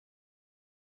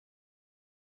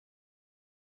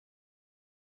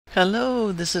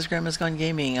Hello, this is Grandma's Gone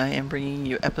Gaming. I am bringing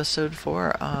you episode 4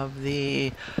 of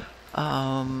the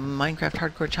Minecraft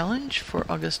Hardcore Challenge for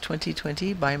August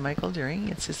 2020 by Michael Deering.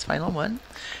 It's his final one,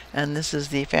 and this is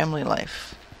the Family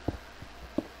Life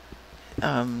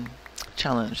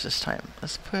challenge this time.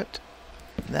 Let's put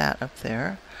that up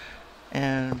there,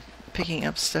 and picking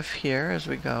up stuff here as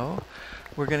we go.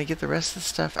 We're going to get the rest of the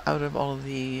stuff out of all of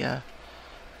the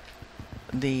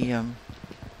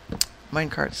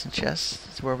minecarts and chests.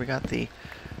 It's where we got the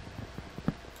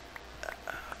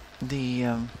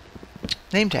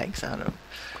name tags out of.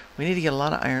 We need to get a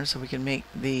lot of iron so we can make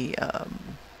the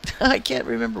I can't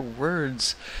remember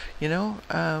words, you know.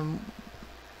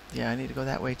 Yeah, I need to go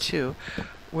that way too,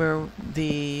 where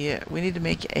we need to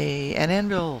make an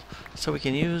anvil so we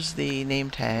can use the name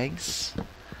tags.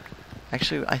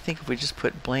 Actually, I think if we just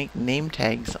put blank name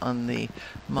tags on the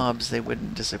mobs, they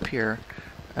wouldn't disappear.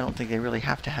 I don't think they really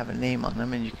have to have a name on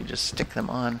them, and you can just stick them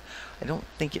on. I don't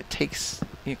think it takes,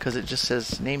 because it just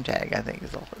says name tag, I think,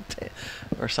 is all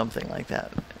or something like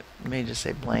that. It may just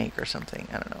say blank or something.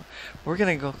 I don't know. We're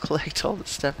going to go collect all the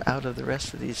stuff out of the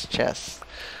rest of these chests.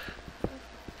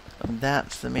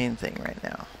 That's the main thing right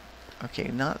now. Okay,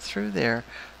 not through there.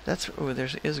 That's, oh, there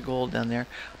is gold down there.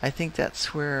 I think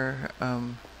that's where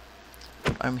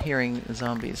I'm hearing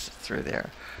zombies through there.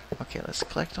 Okay, let's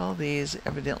collect all these.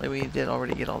 Evidently we did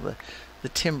already get all the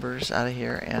timbers out of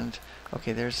here, and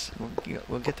okay,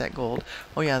 we'll get that gold.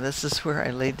 Oh yeah, this is where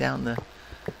I laid down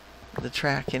the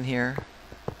track in here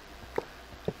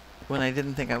when I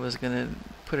didn't think I was gonna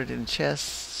put it in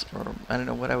chests, or I don't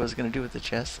know what I was gonna do with the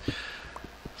chests.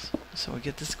 So we'll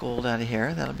get this gold out of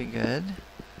here. That'll be good.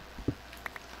 I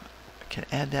can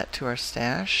add that to our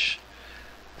stash.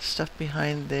 Stuff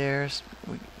behind there.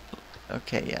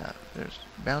 Okay, yeah, there's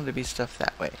bound to be stuff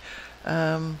that way.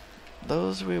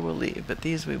 Those we will leave, but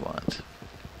these we want.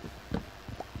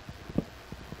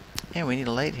 And we need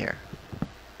a light here.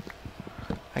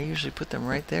 I usually put them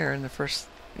right there in the first,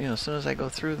 as soon as I go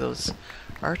through those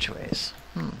archways.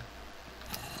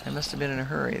 I must have been in a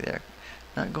hurry there.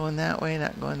 Not going that way,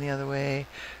 not going the other way.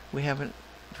 We have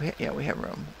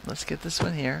room. Let's get this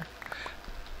one here.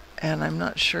 And I'm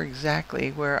not sure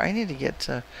exactly where I need to get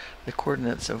the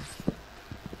coordinates of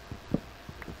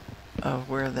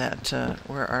where that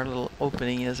where our little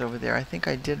opening is over there. I think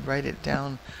I did write it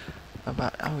down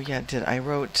about. Oh yeah, I did. I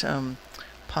wrote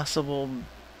possible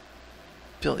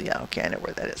build. Yeah, okay, I know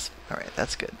where that is. All right,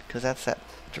 that's good because that's that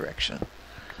direction.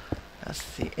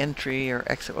 That's the entry or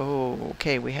exit. Oh,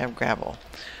 okay, we have gravel.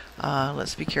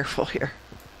 Let's be careful here.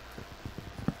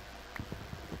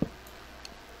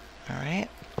 All right.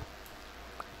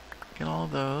 Get all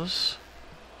those.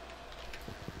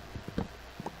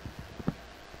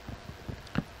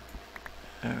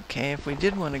 Okay, if we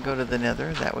did want to go to the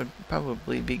nether, that would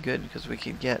probably be good because we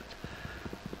could get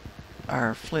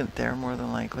our flint there more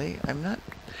than likely. I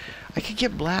could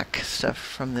get black stuff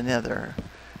from the nether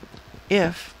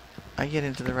if I get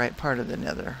into the right part of the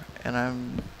nether, and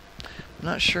I'm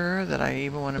not sure that I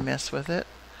even want to mess with it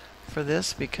for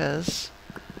this because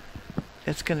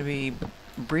it's going to be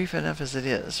brief enough as it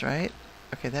is, right?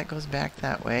 Okay, that goes back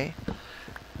that way.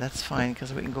 That's fine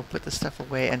because we can go put the stuff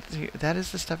away, and that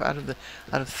is the stuff out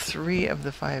of 3 of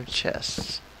the 5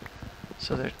 chests.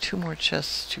 So there are 2 more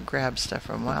chests to grab stuff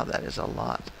from. Wow, that is a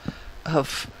lot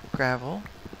of gravel.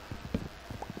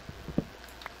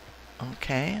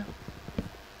 Okay.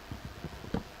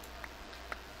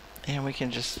 And we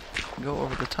can just go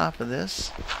over the top of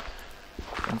this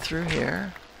and through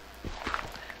here.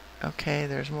 Okay,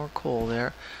 there's more coal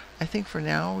there. I think for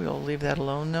now we'll leave that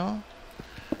alone though.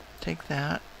 Take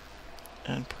that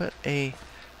and put a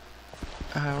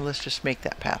let's just make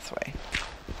that pathway.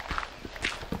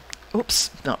 Oops,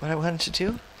 not what I wanted to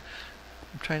do.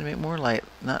 I'm trying to make more light,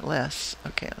 not less.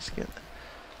 Okay, let's get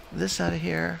this out of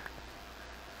here,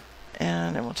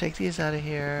 and then we'll take these out of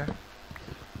here.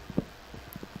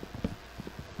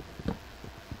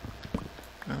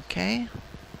 Okay.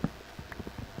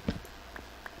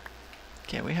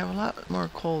 Okay, we have a lot more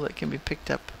coal that can be picked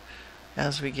up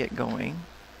as we get going.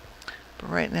 But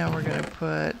right now we're going to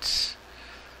put...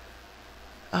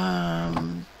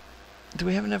 do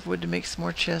we have enough wood to make some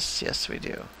more chests? Yes, we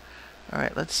do.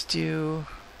 Alright, let's do...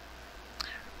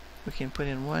 We can put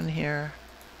in 1 here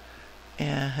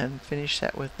and finish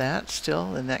that with that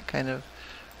still in that kind of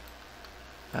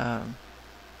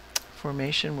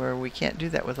formation where we can't do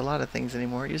that with a lot of things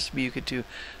anymore. It used to be you could do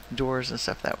doors and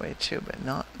stuff that way too, but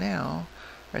not now.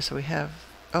 Alright, so we have...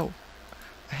 Oh,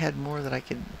 I had more that I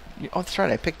could... Oh, that's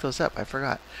right, I picked those up. I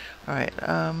forgot. Alright,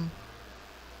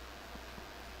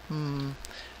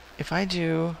 if I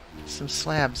do some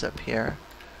slabs up here,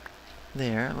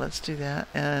 There, let's do that,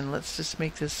 and let's just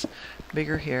make this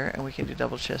bigger here, and we can do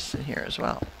double chests in here as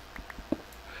well.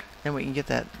 And we can get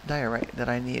that diorite that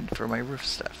I need for my roof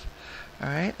stuff.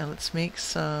 Alright, and let's make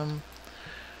some...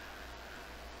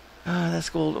 that's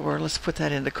gold ore. Let's put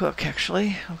that in to cook,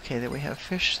 actually. Okay, then we have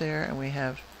fish there, and we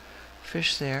have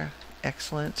fish there.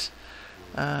 Excellent.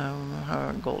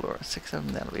 Gold ore, 6 of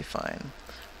them, that'll be fine.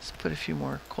 Let's put a few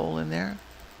more coal in there.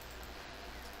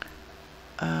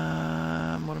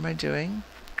 What am I doing?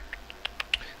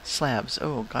 Slabs.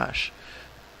 Oh, gosh.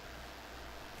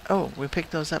 Oh, we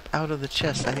picked those up out of the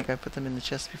chest. I think I put them in the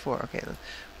chest before. Okay,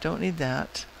 don't need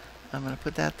that. I'm going to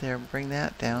put that there, bring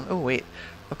that down. Oh, wait.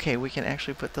 Okay, we can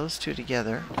actually put those two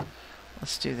together.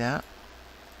 Let's do that.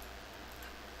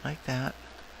 Like that.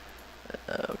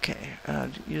 Okay,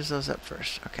 use those up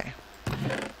first. Okay.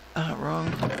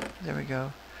 Wrong. There we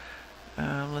go.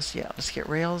 Let's get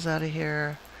rails out of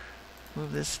here.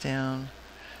 Move this down.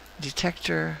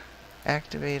 Detector,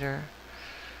 activator.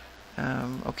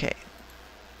 Okay.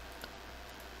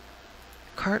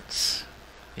 Carts.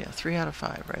 Yeah, 3 out of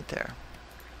 5 right there.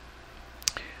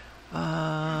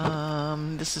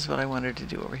 This is what I wanted to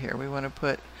do over here. We want to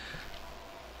put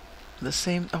the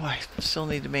same... Oh, I still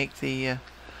need to make the...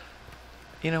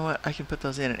 you know what? I can put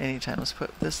those in at any time. Let's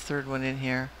put this third one in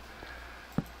here.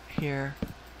 Here.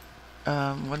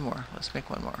 One more. Let's make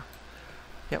one more.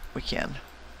 Yep, we can.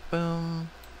 Boom.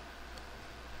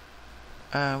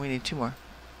 We need 2 more.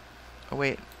 Oh,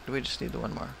 wait. Do we just need the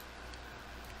 1 more?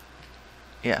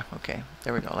 Yeah, okay.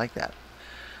 There we go, like that.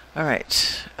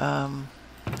 Alright.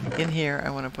 In here, I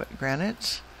want to put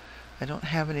granite. I don't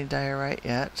have any diorite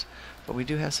yet, but we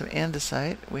do have some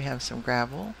andesite. We have some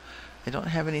gravel. I don't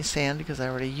have any sand because I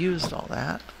already used all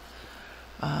that.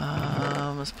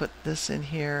 Let's put this in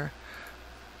here.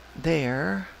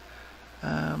 There.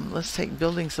 Let's take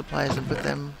building supplies and put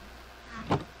them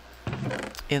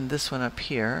in this one up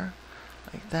here.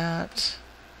 Like that.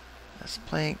 That's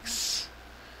planks.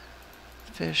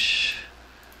 Fish.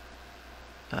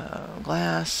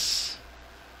 Glass.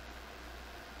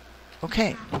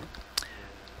 Okay.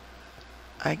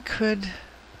 I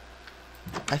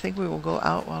think we will go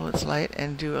out while it's light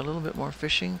and do a little bit more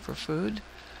fishing for food.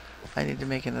 I need to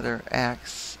make another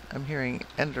axe. I'm hearing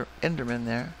Enderman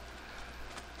there.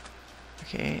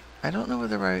 Okay, I don't know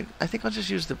whether I think I'll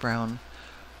just use the brown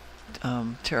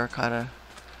terracotta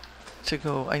to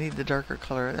go. I need the darker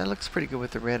color. That looks pretty good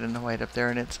with the red and the white up there,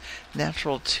 and it's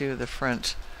natural to the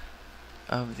front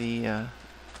of the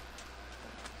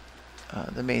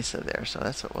mesa there, so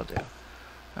that's what we'll do.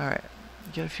 Alright,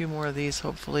 get a few more of these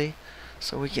hopefully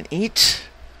so we can eat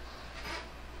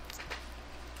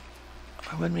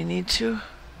when we need to.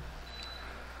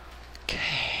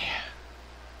 Okay.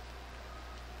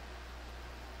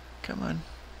 Come on.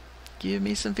 Give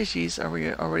me some fishies. Are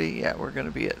we already? Yeah, we're going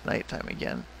to be at nighttime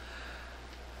again.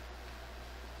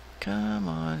 Come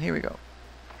on. Here we go.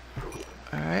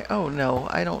 Alright. Oh, no.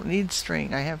 I don't need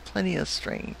string. I have plenty of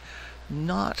string.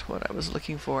 Not what I was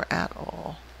looking for at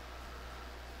all.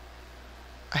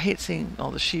 I hate seeing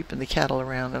all the sheep and the cattle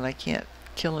around, and I can't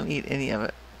kill and eat any of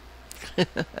it.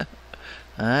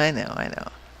 I know, I know.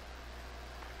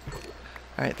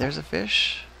 Alright, there's a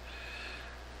fish.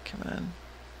 Come on.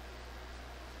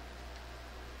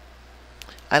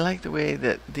 I like the way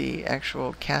that the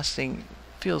actual casting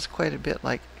feels quite a bit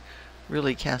like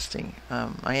really casting.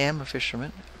 I am a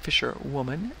fisherwoman.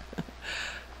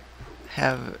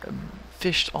 Have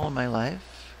fished all my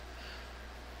life.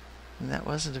 And that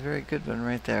wasn't a very good one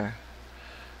right there.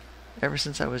 Ever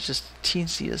since I was just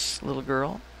teensiest little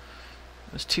girl.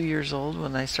 I was 2 years old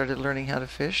when I started learning how to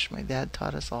fish. My dad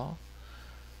taught us all.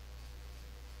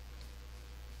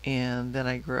 And then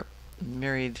I grew up and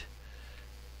married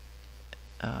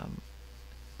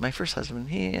my first husband.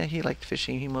 He liked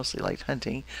fishing. He mostly liked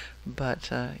hunting. But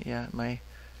yeah,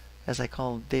 as I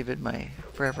call David, my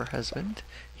forever husband,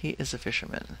 he is a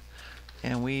fisherman.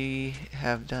 And we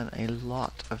have done a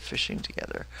lot of fishing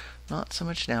together. Not so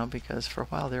much now, because for a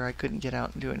while there I couldn't get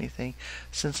out and do anything.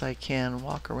 Since I can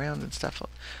walk around and stuff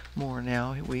more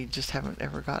now, we just haven't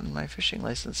ever gotten my fishing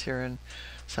license here in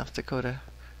South Dakota.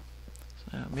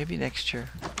 So maybe next year.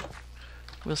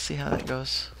 We'll see how that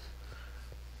goes.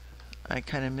 I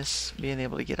kind of miss being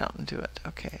able to get out and do it.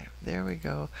 Okay, there we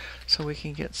go. So we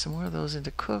can get some more of those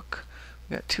into cook.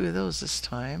 We got 2 of those this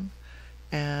time.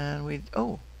 And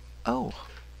oh,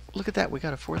 look at that. We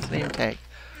got a 4th name tag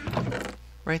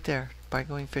right there by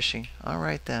going fishing. All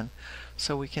right then.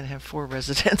 So we can have 4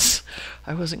 residents.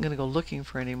 I wasn't going to go looking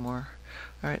for any more.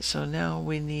 All right, so now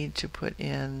we need to put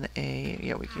in a,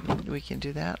 yeah, we can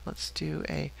do that. Let's do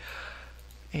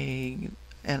an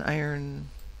iron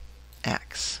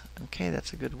axe. Okay,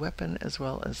 that's a good weapon, as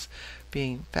well as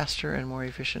being faster and more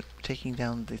efficient taking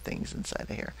down the things inside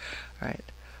of here. Alright.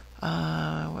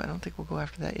 I don't think we'll go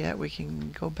after that yet. We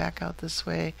can go back out this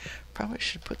way. Probably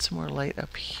should put some more light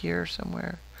up here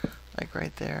somewhere, like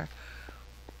right there.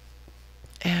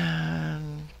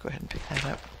 And go ahead and pick that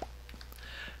up.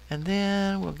 And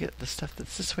then we'll get the stuff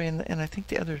that's this way, and I think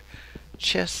the other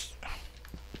chests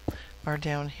are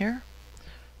down here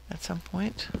at some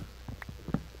point.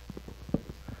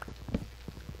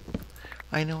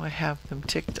 I know I have them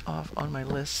ticked off on my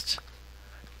list.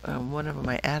 One of them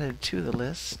I added to the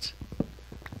list,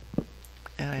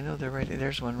 and I know they're right.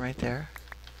 There's one right there.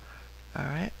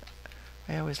 Alright.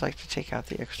 I always like to take out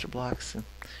the extra blocks and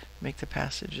make the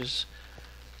passages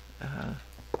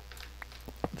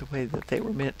the way that they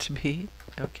were meant to be.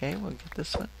 Okay, we'll get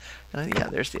this one. And yeah,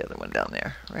 there's the other one down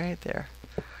there, right there.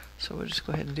 So we'll just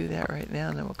go ahead and do that right now,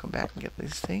 and then we'll come back and get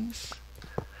these things.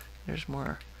 There's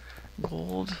more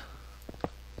gold.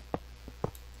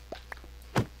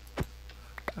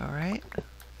 Alright.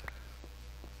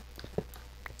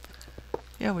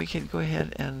 Yeah, we could go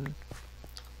ahead and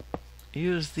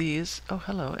use these. Oh,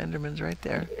 hello, Enderman's right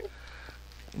there.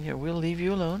 Yeah, we'll leave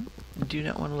you alone. Do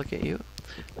not want to look at you.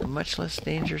 Much less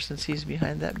danger since he's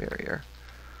behind that barrier.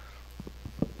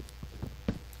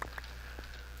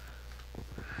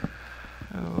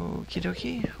 Okie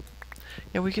dokie.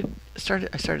 Yeah, we could start.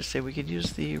 I started to say we could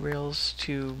use the rails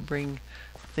to bring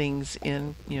things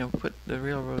in. You know, put the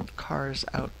railroad cars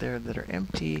out there that are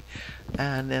empty,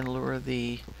 and then lure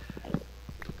the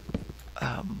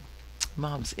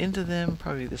mobs into them.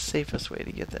 Probably the safest way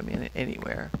to get them in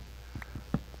anywhere.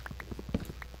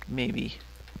 Maybe.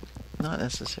 Not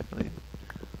necessarily.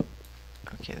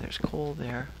 Okay, there's coal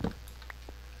there.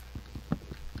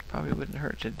 Probably wouldn't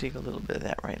hurt to dig a little bit of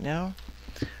that right now.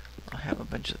 I'll have a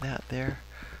bunch of that there.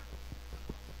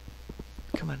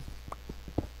 Come on.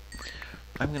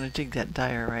 I'm going to dig that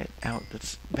diorite out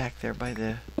that's back there by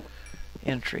the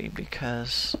entry,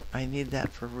 because I need that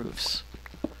for roofs.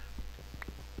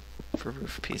 For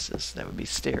roof pieces. That would be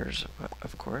stairs,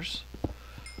 of course.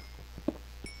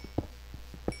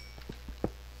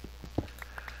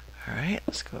 Alright,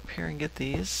 let's go up here and get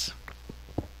these.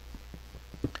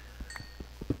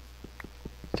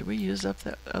 Did we use up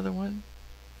that other one?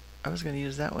 I was going to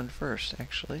use that one first,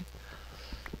 actually.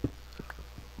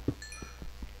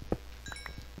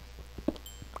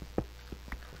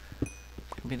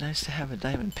 It'd be nice to have a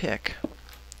diamond pick.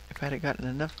 If I'd have gotten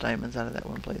enough diamonds out of that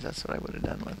one place, that's what I would have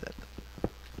done with it.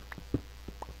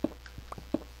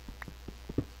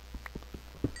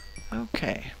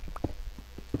 Okay.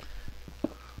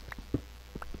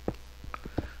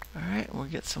 Alright, we'll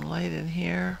get some light in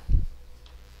here.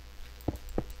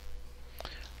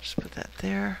 Just put that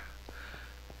there.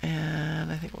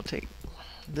 And I think we'll take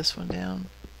this one down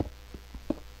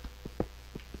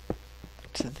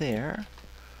to there.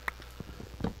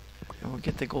 And we'll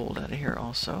get the gold out of here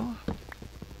also.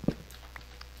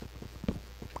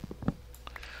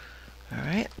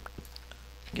 Alright.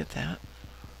 Get that.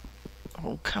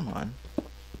 Oh, come on.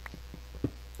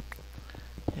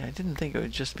 Yeah, I didn't think it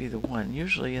would just be the one.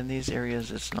 Usually in these areas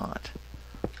it's not.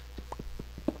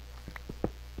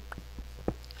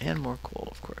 And more coal,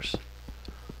 of course.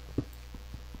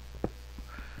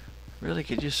 Really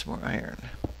could use some more iron.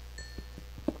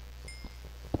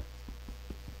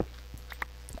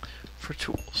 For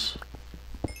tools.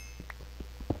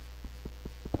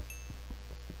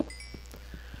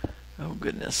 Oh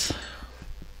goodness.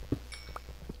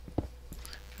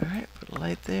 Alright, put a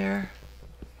light there.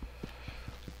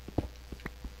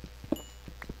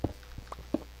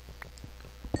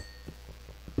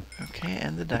 Okay,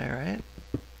 and the diorite.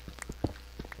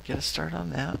 Get a start on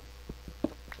that.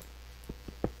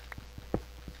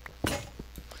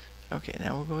 Okay,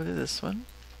 now we'll go to this one.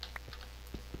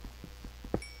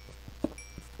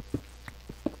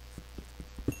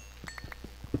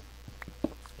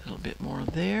 A little bit more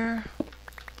there.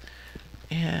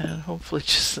 And hopefully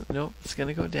just, nope, it's going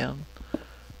to go down.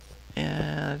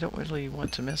 And I don't really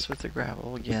want to mess with the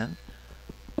gravel again.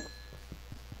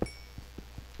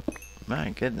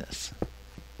 My goodness.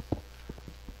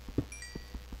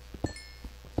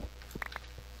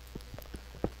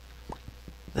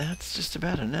 That's just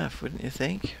about enough, wouldn't you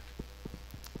think?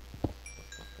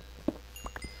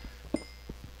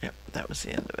 Yep, that was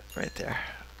the end of it right there.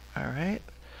 Alright.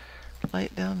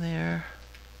 Light down there.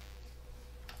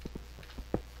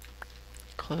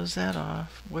 Close that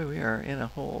off. Boy, we are in a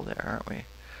hole there, aren't we?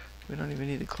 We don't even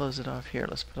need to close it off here.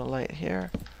 Let's put a light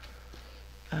here.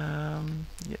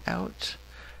 Get out.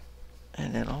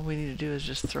 And then all we need to do is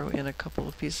just throw in a couple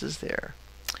of pieces there.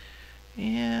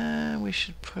 And we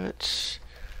should put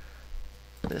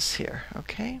this here,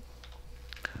 okay?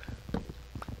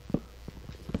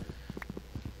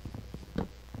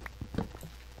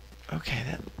 Okay,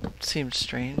 that seemed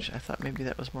strange. I thought maybe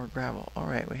that was more gravel.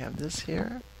 Alright, we have this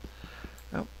here.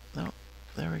 Oh, no,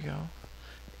 there we go.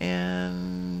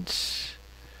 And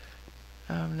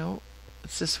no,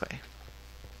 it's this way.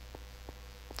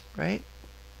 Right?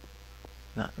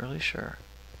 Not really sure.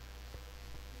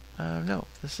 No,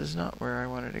 this is not where I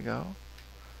wanted to go.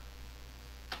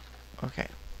 Okay.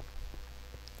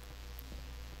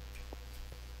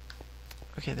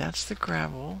 Okay, that's the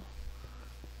gravel.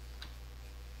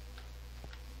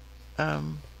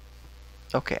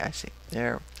 Okay, I see.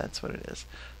 There, that's what it is.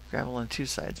 Gravel on two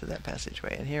sides of that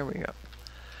passageway. And here we go.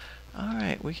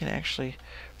 Alright, we can actually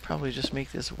probably just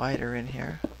make this wider in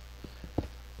here.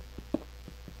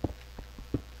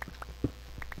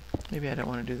 Maybe I don't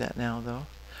want to do that now, though.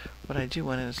 What I do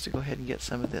want is to go ahead and get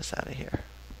some of this out of here.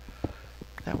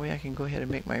 That way I can go ahead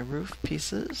and make my roof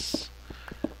pieces,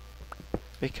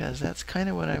 because that's kind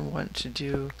of what I want to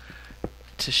do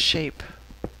to shape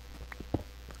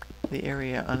the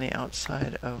area on the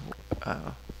outside of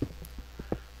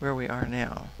where we are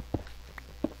now.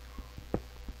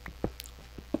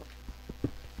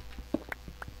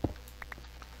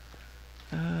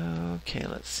 Okay,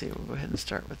 let's see. We'll go ahead and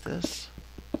start with this.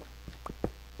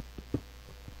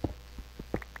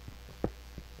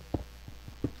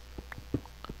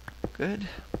 Good.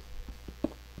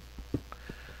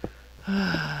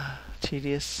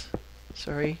 Tedious.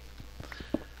 Sorry.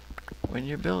 When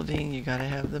you're building, you gotta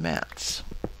have the mats.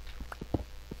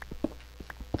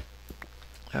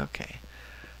 Okay.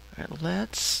 Alright,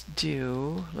 let's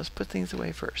put things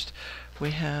away first.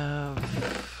 We have,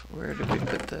 where did we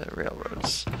put the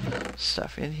railroads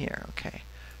stuff? In here, okay.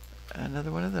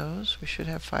 Another one of those. We should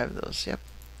have 5 of those. Yep.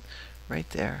 Right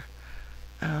there.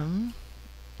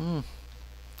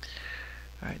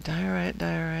 Alright,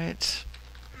 diorite.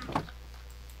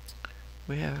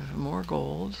 We have more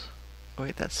gold. Oh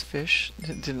wait, that's fish.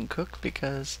 It didn't cook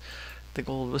because the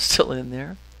gold was still in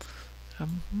there.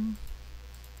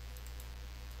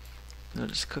 We'll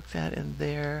just cook that in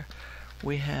there.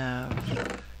 We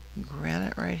have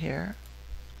granite right here.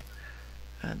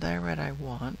 Diorite I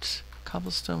want.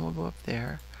 Cobblestone will go up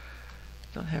there.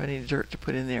 Don't have any dirt to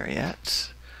put in there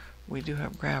yet. We do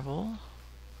have gravel.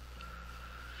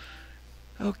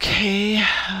 Okay.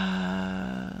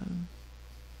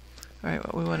 Alright,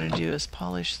 what we want to do is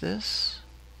polish this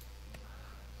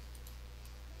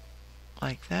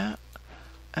like that,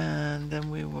 and then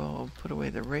we will put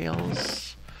away the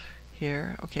rails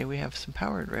here. Okay, we have some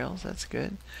powered rails, that's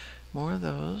good. More of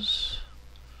those.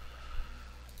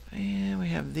 And we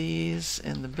have these,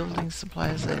 and the building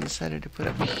supplies I decided to put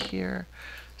up here,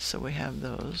 so we have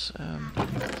those.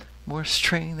 More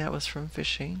string, that was from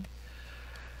fishing.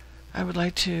 I would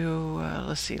like to,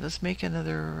 let's see, let's make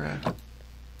another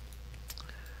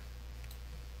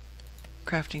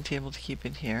crafting table to keep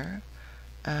in here.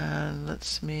 And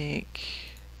let's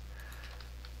make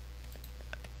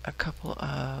a couple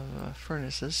of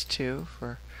furnaces too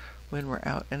for when we're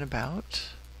out and about.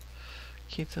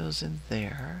 Keep those in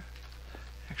there.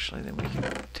 Actually, then we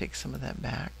can take some of that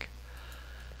back.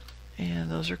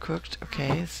 And those are cooked.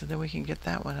 Okay, so then we can get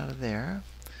that one out of there.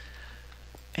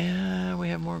 And we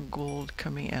have more gold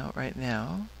coming out right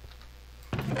now.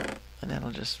 And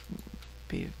that'll just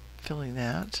be filling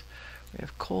that. We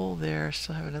have coal there,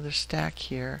 still have another stack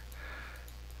here.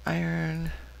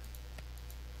 Iron.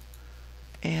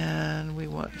 And we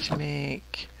want to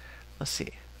make, let's see.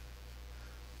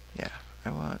 Yeah, I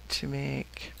want to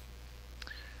make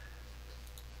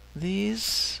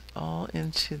these all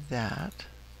into that.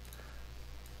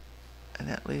 And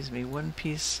that leaves me one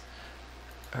piece,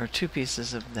 or 2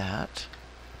 pieces of that,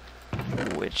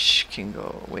 which can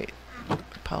go, wait,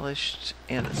 polished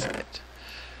andesite.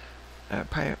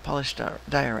 Polished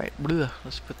diorite. Blah.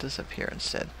 Let's put this up here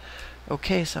instead.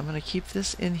 Okay, so I'm going to keep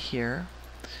this in here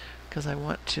because I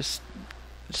want to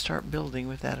start building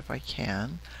with that if I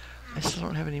can. I still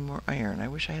don't have any more iron. I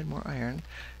wish I had more iron.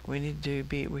 We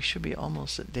should be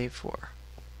almost at day 4.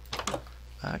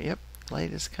 Yep,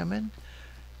 light is coming.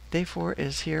 Day 4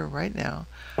 is here right now,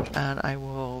 and I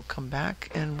will come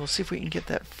back and we'll see if we can get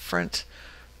that front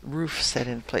roof set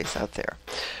in place out there.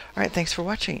 Alright, thanks for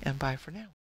watching, and bye for now.